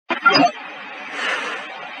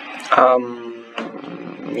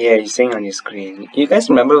Yeah, you're seeing on your screen. You guys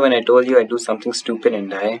remember when I told you I'd do something stupid and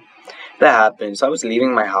die? That happened. So I was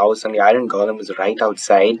leaving my house and the iron golem was right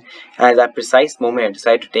outside. And at that precise moment, I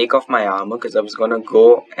decided to take off my armor because I was gonna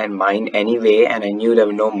go and mine anyway. And I knew there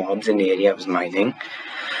were no mobs in the area I was mining.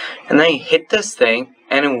 And then I hit this thing,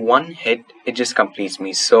 and in one hit, it just completes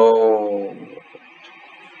me. So,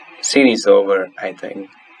 series over, I think.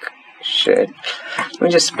 Shit. Let me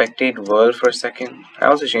just spectate world for a second. I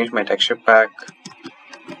also changed my texture pack.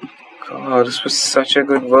 God, this was such a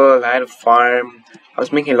good world. I had a farm. I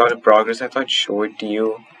was making a lot of progress. I thought I'd show it to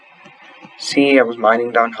you. See, I was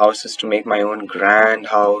mining down houses to make my own grand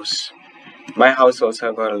house. My house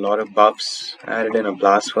also got a lot of buffs. I added in a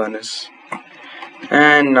blast furnace.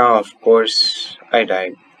 And now, of course, I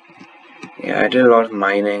died. Yeah, I did a lot of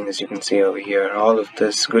mining, as you can see over here. All of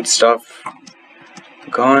this good stuff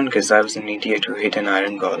gone because I was an idiot who hit an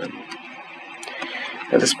iron golem.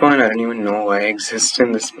 At this point, I don't even know why I exist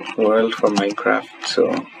in this world for Minecraft.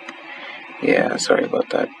 So, yeah, sorry about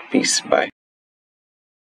that. Peace, bye.